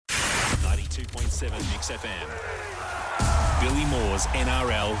92.7 Mix FM. Billy Moore's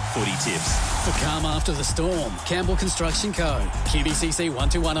NRL footy tips. For calm after the storm, Campbell Construction Co. QBCC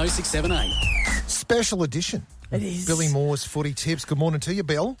 12106778. Special edition. It is. Billy Moore's footy tips. Good morning to you,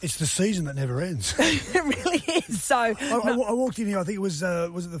 Bill. It's the season that never ends. It really is. So I walked in here, I think it was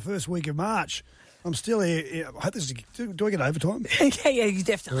it the first week of March. I'm still here. I hope this is, do I get overtime? yeah, you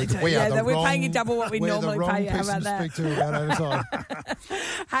definitely do. We're paying you double what we normally pay you. How about that? Speak to about overtime.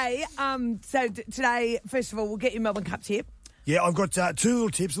 Hey, so today, first of all, we'll get your Melbourne Cup tip. Yeah, I've got two little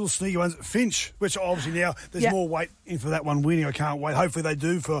tips, little sneaky ones. Finch, which obviously now there's more weight in for that one winning. I can't wait. Hopefully they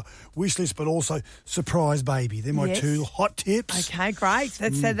do for wish list, but also surprise baby. They're my two hot tips. Okay, great.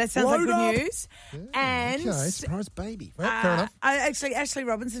 That sounds like good news. Yeah, and okay, surprise baby. Right, fair enough. Actually, Ashley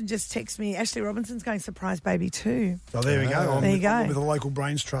Robinson just texted me. Ashley Robinson's going surprise baby too. So there we go. There you go. With the local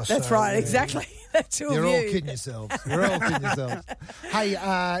brains trust. That's right, exactly. That's two You're of you. all kidding yourselves. You're all kidding yourselves. Hey,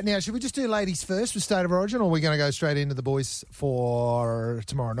 now, should we just do ladies first with State of Origin, or are we going to go straight into the boys for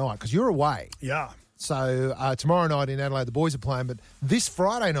tomorrow night? Because you're away. Yeah. So tomorrow night in Adelaide, the boys are playing, but this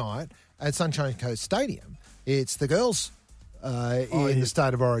Friday night at Sunshine Coast Stadium, it's the girls in the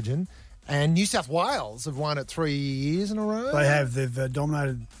State of Origin, and New South Wales have won it 3 years in a row. They have. They've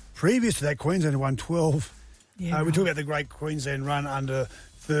dominated. Previous to that, Queensland won 12. Yeah, we talk about the great Queensland run under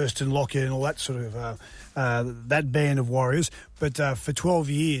Thurston, Lockyer and all that sort of that band of warriors. But for 12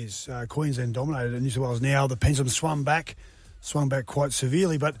 years, Queensland dominated, and New South Wales now the pendulum swung back quite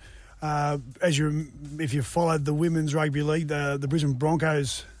severely. But if you followed the women's rugby league, the Brisbane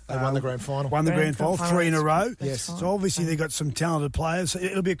Broncos. They won the grand final. Won the grand final 3 in a row. Yes. So obviously they've got some talented players.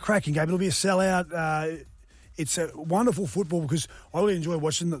 It'll be a cracking game. It'll be a sellout. It's a wonderful football because I really enjoy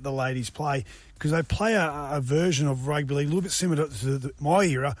watching the ladies play because they play a version of rugby league a little bit similar to my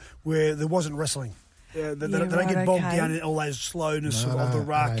era where there wasn't wrestling. They don't get bogged down in all those slowness of the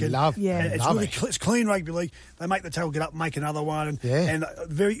ruck. It's clean rugby league. They make the tackle get up, make another one, and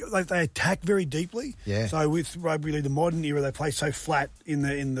they attack very deeply. Yeah. So with rugby league, the modern era, they play so flat in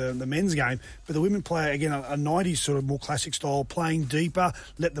the men's game, but the women play again a 90s sort of more classic style, playing deeper,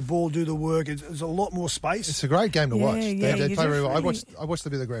 let the ball do the work. There's a lot more space. It's a great game to watch. Yeah, they play very well. I watched the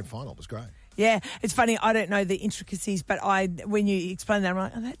bit of the grand final. It was great. Yeah, it's funny. I don't know the intricacies, but when you explain that, I'm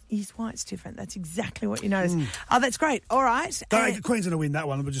like, oh, that is why it's different. That's exactly what you notice. Oh, that's great. All right. Queensland will win that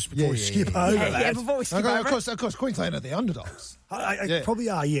one, but just before we skip over that. Yeah, before we skip over Of course, Queensland are the underdogs. Probably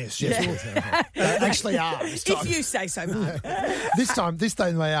are, yes. Actually are. This time. If you say so, Mark. This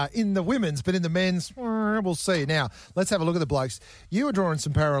time they are in the women's, but in the men's, we'll see. Now, let's have a look at the blokes. You were drawing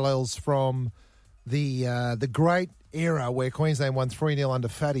some parallels from the great era where Queensland won 3-0 under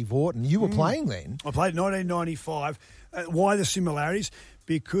Fatty Vorton. You were playing then. I played 1995. Why the similarities?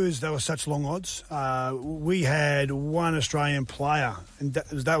 Because they were such long odds. We had one Australian player, and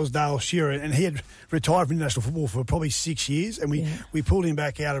that was Dale Shearer, and he had retired from international football for probably 6 years, and we pulled him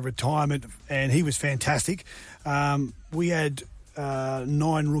back out of retirement, and he was fantastic. We had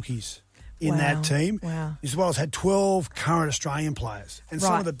 9 rookies in that team. Wow. New South Wales had 12 current Australian players and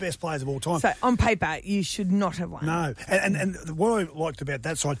some of the best players of all time. So, on paper, you should not have won. No. And what I liked about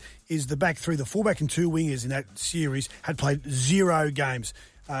that side is the back three, the fullback and 2 wingers in that series had played 0 games.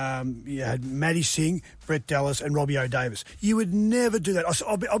 You had Matty Singh, Brett Dallas and Robbie O'Davis. You would never do that.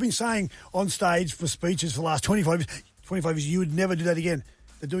 I've been saying on stage for speeches for the last 25 years, you would never do that again.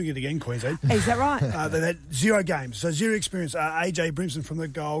 They're doing it again, Queensland. Is that right? They've had 0 games, so 0 experience. AJ Brimson from the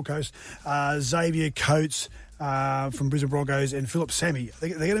Gold Coast, Xavier Coates from Brisbane Broncos, and Philip Sammy. They're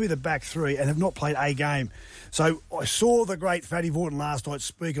going to be the back 3 and have not played a game. So I saw the great Fatty Vorton last night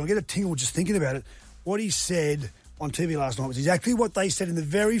speak, and I get a tingle just thinking about it. What he said on TV last night was exactly what they said in the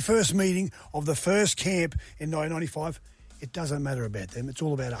very first meeting of the first camp in 1995. It doesn't matter about them. It's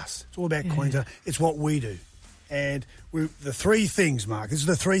all about us. It's all about Queensland. It's what we do. And the 3 things, Mark, this is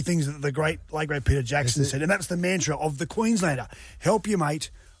the 3 things that the late great Peter Jackson said, and that's the mantra of the Queenslander. Help your mate,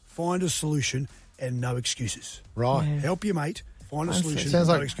 find a solution, and no excuses. Right. Yeah. Help your mate, find a solution,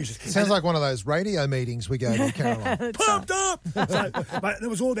 no excuses. Sounds like one of those radio meetings we go to, Caroline. Pumped up! But it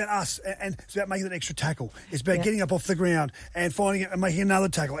was all about us, and it's about making that extra tackle. It's about getting up off the ground and finding it and making another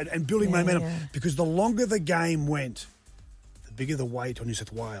tackle and building momentum. Yeah. Because the longer the game went, the bigger the weight on New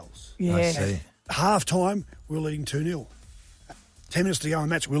South Wales. Yeah. I see. Half-time, we were leading 2-0. 10 minutes to go in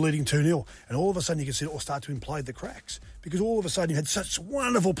the match, we were leading 2-0. And all of a sudden, you can see it all start to implode the cracks. Because all of a sudden, you had such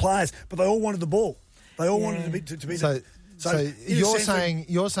wonderful players, but they all wanted the ball. They all wanted to be So you're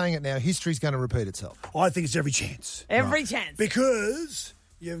saying it now, history's going to repeat itself? I think it's every chance. Every chance. Because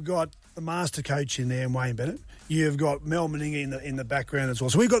you've got the master coach in there, Wayne Bennett. You've got Mel Meninga in the background as well.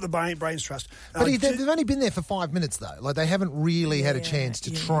 So we've got the Brains Trust. But they've only been there for 5 minutes, though. Like, they haven't really had a chance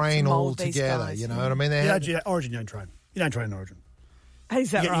to train all together. Guys, you know what I mean? Origin, you don't train. You don't train in Origin.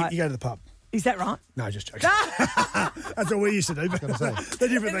 Is that right? You go to the pub. Is that right? No, just joking. That's what we used to do. But they're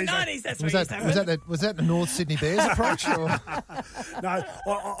different In the these days. 90s, that's Was what that the North Sydney Bears approach? Or? No,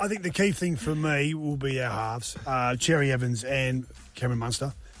 I think the key thing for me will be our halves, Cherry Evans and Cameron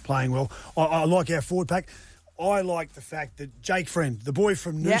Munster, playing well. I like our forward pack. I like the fact that Jake Friend, the boy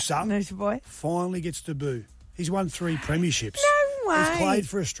from Noosa, Noosa boy, finally gets debut. He's won 3 premierships. No way. He's played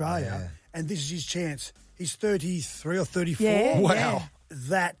for Australia, and this is his chance. He's 33 or 34. Yeah, wow. yeah.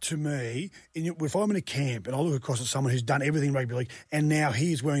 That, to me, if I'm in a camp and I look across at someone who's done everything in rugby league and now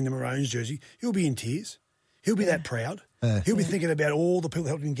he's wearing the Maroons jersey, he'll be in tears. He'll be that proud. He'll be thinking about all the people that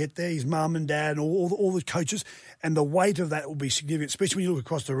helped him get there, his mum and dad and all the coaches, and the weight of that will be significant, especially when you look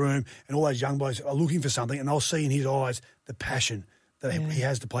across the room and all those young boys are looking for something and they'll see in his eyes the passion that he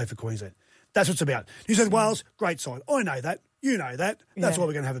has to play for Queensland. That's what it's about. New South Wales, great side. I know that. You know that. That's why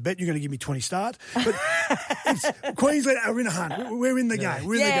we're going to have a bet. You're going to give me 20 start. But Queensland are in a hunt. We're in the game.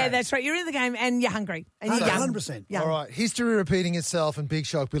 We're in the game. That's right. You're in the game and you're hungry. And you're young. 100%. Young. All right, history repeating itself, and Big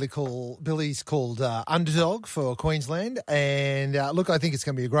Shock Billy's called underdog for Queensland. And look, I think it's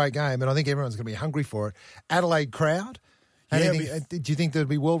going to be a great game, and I think everyone's going to be hungry for it. Adelaide crowd. Do you think they'll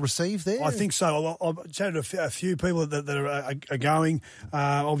be well received there? I think so. I've chatted to a few people that are going.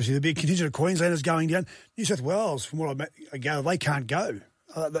 Obviously, the big contingent of Queenslanders going down. New South Wales, from what I gather, they can't go.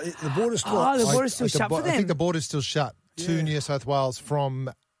 The border's still... the border's still shut for them. I think the border's still shut to New South Wales from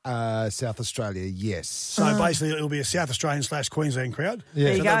South Australia, yes. So basically, it'll be a South Australian / Queensland crowd. Yeah.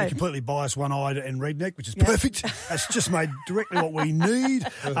 There you So they'll go. be completely biased, one-eyed and redneck, which is perfect. That's just made directly what we need.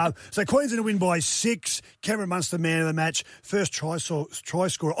 So Queensland will win by 6. Cameron Munster, man of the match. First try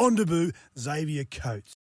scorer on debut, Xavier Coates.